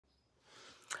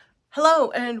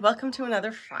Hello and welcome to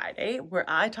another Friday where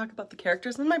I talk about the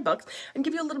characters in my books and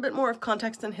give you a little bit more of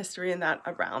context and history and that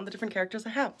around the different characters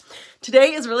I have.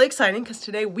 Today is really exciting because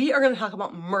today we are going to talk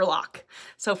about Merlock.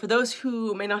 So for those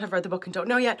who may not have read the book and don't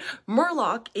know yet,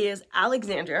 Merlock is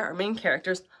Alexandria, our main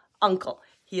character's uncle.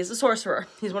 He is a sorcerer.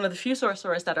 He's one of the few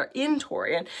sorcerers that are in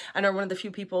Torient and are one of the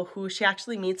few people who she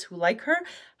actually meets who, like her,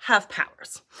 have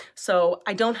powers. So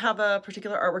I don't have a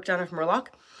particular artwork down of Merlock,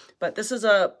 but this is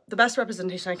the best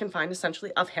representation I can find,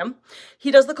 essentially, of him. He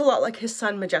does look a lot like his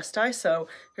son, Majestai. So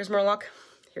here's Merlock,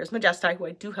 here's Majestai, who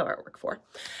I do have artwork for.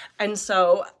 And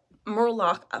so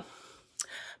Merlock, I'm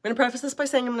going to preface this by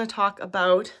saying I'm going to talk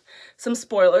about some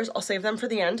spoilers. I'll save them for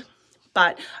the end.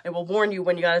 But I will warn you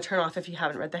when you gotta turn off if you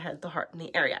haven't read The Head, the Heart, and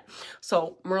the Air yet.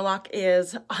 So Merlock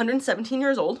is 117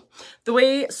 years old. The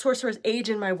way sorcerers age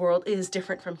in my world is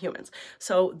different from humans.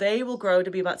 So they will grow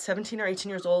to be about 17 or 18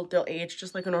 years old. They'll age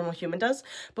just like a normal human does.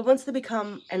 But once they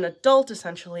become an adult,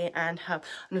 essentially, and have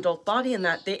an adult body in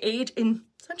that, they age in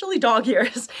essentially dog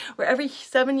years, where every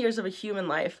 7 years of a human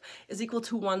life is equal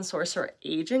to one sorcerer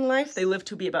aging life. They live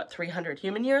to be about 300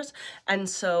 human years. And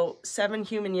so 7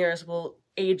 human years will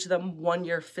age them 1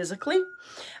 year physically.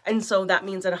 And so that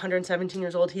means at 117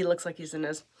 years old, he looks like he's in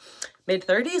his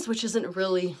mid-30s, which isn't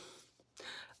really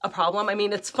a problem. I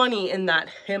mean, it's funny in that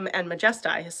him and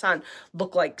Majestai, his son,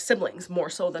 look like siblings more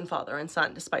so than father and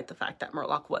son, despite the fact that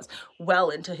Merlock was well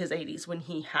into his 80s when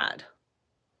he had,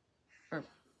 or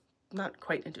not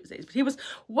quite into his 80s, but he was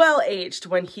well aged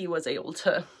when he was able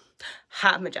to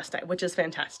have Majestai, which is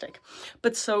fantastic.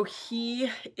 But so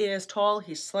he is tall,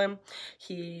 he's slim,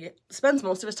 he spends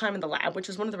most of his time in the lab, which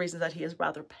is one of the reasons that he is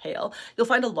rather pale. You'll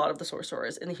find a lot of the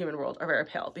sorcerers in the human world are very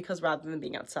pale because rather than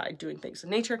being outside doing things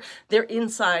in nature, they're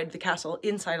inside the castle,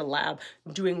 inside a lab,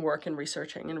 doing work and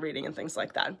researching and reading and things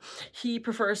like that. He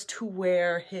prefers to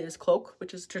wear his cloak,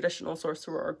 which is traditional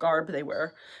sorcerer garb. They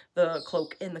wear the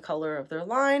cloak in the color of their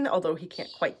line, although he can't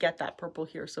quite get that purple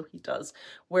here, so he does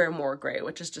wear more gray,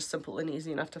 which is just simple and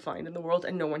easy enough to find in the world,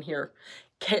 and no one here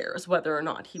cares whether or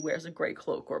not he wears a gray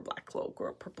cloak or a black cloak or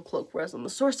a purple cloak, whereas in the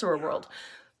sorcerer world,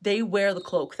 they wear the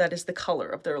cloak that is the color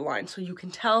of their line, so you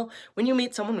can tell when you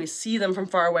meet someone, we see them from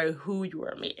far away, who you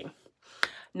are meeting.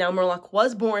 Now, Merlock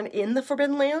was born in the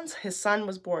Forbidden Lands. His son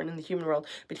was born in the human world,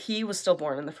 but he was still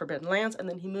born in the Forbidden Lands, and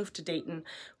then he moved to Dayton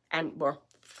and, well,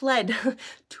 fled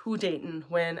to Dayton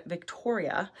when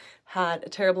Victoria had a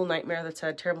terrible nightmare that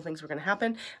said terrible things were going to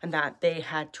happen and that they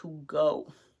had to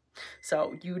go.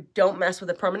 So you don't mess with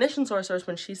the premonition sorcerers.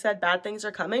 When she said bad things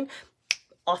are coming,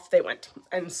 off they went.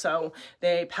 And so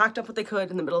they packed up what they could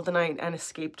in the middle of the night and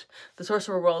escaped the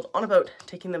sorcerer world on a boat,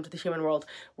 taking them to the human world,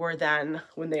 where then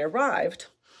when they arrived,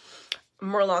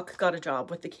 Merlock got a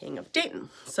job with the king of Dayton.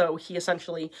 So he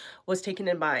essentially was taken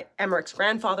in by Emmerich's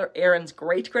grandfather, Aaron's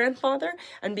great-grandfather,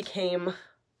 and became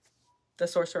the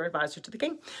sorcerer advisor to the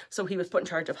king. So he was put in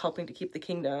charge of helping to keep the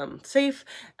kingdom safe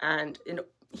and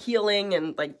healing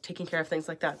and like taking care of things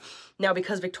like that. Now,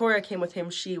 because Victoria came with him,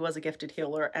 she was a gifted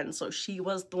healer, and so she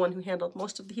was the one who handled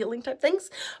most of the healing type things,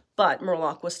 but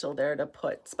Merlock was still there to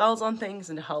put spells on things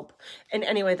and to help in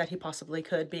any way that he possibly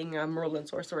could. Being a Merlin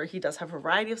sorcerer, he does have a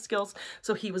variety of skills,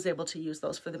 so he was able to use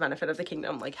those for the benefit of the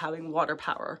kingdom. Like having water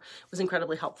power was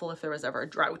incredibly helpful if there was ever a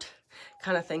drought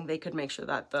kind of thing. They could make sure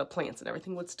that the plants and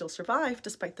everything would still survive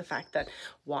despite the fact that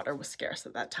water was scarce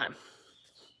at that time.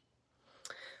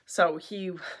 So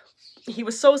he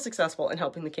was so successful in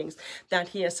helping the kings that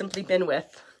he has simply been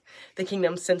with the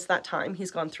kingdom since that time.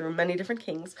 He's gone through many different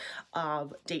kings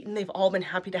of Dayton. They've all been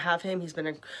happy to have him. He's been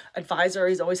an advisor.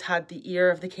 He's always had the ear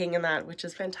of the king and that, which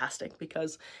is fantastic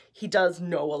because he does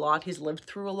know a lot. He's lived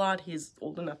through a lot. He's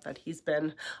old enough that he's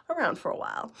been around for a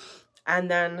while. And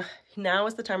then now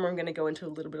is the time where I'm going to go into a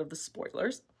little bit of the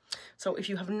spoilers. So if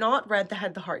you have not read The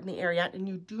Head, the Heart, and the Air yet, and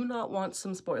you do not want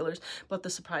some spoilers about the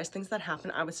surprise things that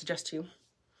happen, I would suggest you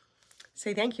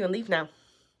say thank you and leave now.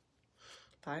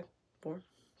 5, 4,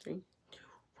 3, 2,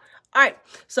 1. All right,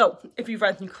 so if you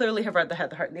clearly have read The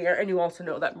Head, the Heart, and the Air, and you also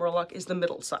know that Merlock is the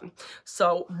middle son.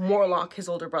 So Merlock, his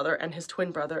older brother, and his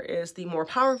twin brother is the more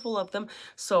powerful of them.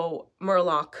 So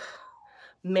Merlock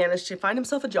managed to find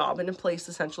himself a job in a place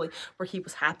essentially where he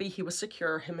was happy, he was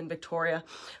secure. Him and Victoria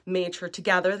made sure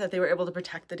together that they were able to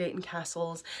protect the Dayton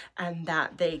castles and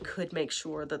that they could make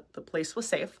sure that the place was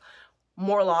safe.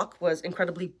 Merlock was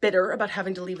incredibly bitter about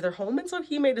having to leave their home, and so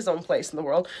he made his own place in the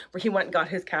world where he went and got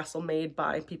his castle made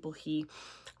by people he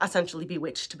essentially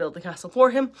bewitched to build the castle for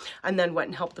him, and then went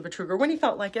and helped the Betruger when he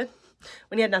felt like it.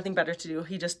 When he had nothing better to do,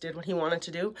 he just did what he wanted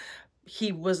to do.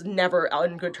 he was never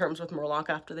on good terms with Merlock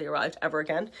after they arrived ever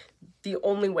again. The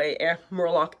only way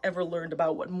Merlock ever learned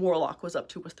about what Merlock was up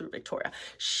to was through Victoria.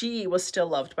 She was still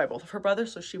loved by both of her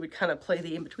brothers, so she would kind of play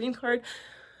the in-between card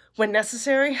when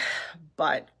necessary,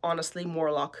 but honestly,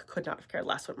 Merlock could not have cared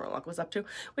less what Merlock was up to,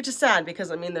 which is sad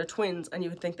because, I mean, they're twins and you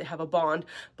would think they have a bond,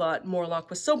 but Merlock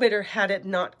was so bitter, had it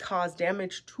not caused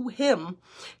damage to him,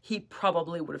 he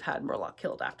probably would have had Merlock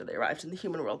killed after they arrived in the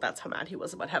human world. That's how mad he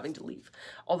was about having to leave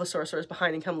all the sorcerers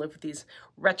behind and come live with these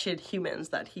wretched humans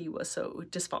that he was so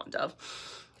despond of.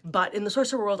 But in the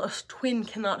sorcerer world, a twin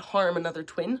cannot harm another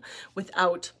twin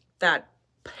without that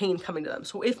pain coming to them.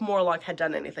 So if Merlock had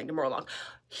done anything to Merlock,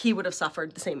 he would have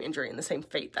suffered the same injury and the same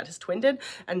fate that his twin did,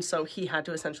 and so he had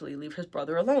to essentially leave his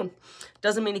brother alone.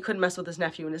 Doesn't mean he couldn't mess with his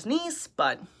nephew and his niece,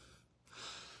 but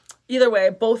either way,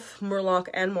 both Merlock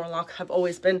and Merlock have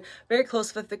always been very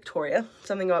close with Victoria,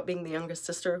 something about being the youngest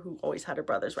sister who always had her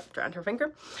brothers wrapped around her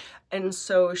finger, and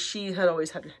so she had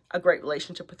always had a great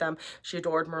relationship with them. She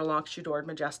adored Merlock, she adored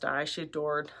Majesti, she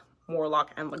adored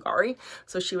Merlock and Ligari,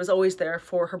 so she was always there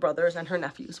for her brothers and her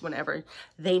nephews whenever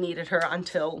they needed her,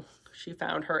 until she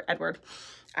found her Edward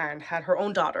and had her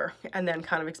own daughter, and then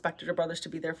kind of expected her brothers to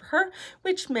be there for her,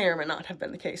 which may or may not have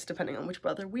been the case depending on which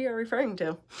brother we are referring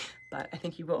to. But I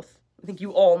think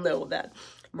you all know that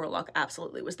Merlock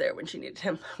absolutely was there when she needed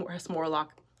him, whereas Merlock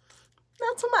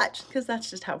not so much, because that's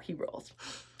just how he rolls.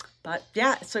 But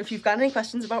yeah, so if you've got any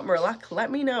questions about Merlock, let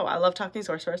me know. I love talking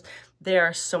sorcerers. They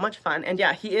are so much fun. And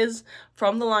yeah, he is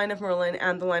from the line of Merlin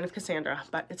and the line of Cassandra,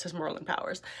 but it's his Merlin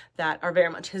powers that are very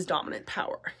much his dominant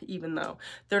power, even though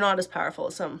they're not as powerful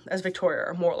as Victoria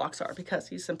or Merlock's are, because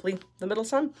he's simply the middle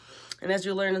son. And as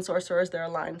you learn in sorcerers, there are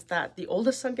lines that the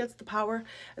oldest son gets the power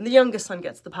and the youngest son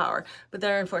gets the power, but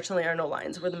there unfortunately are no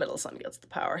lines where the middle son gets the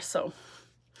power. So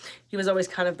he was always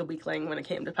kind of the weakling when it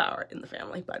came to power in the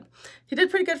family, but he did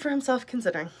pretty good for himself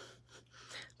considering.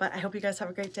 But I hope you guys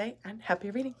have a great day and happy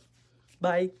reading.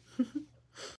 Bye.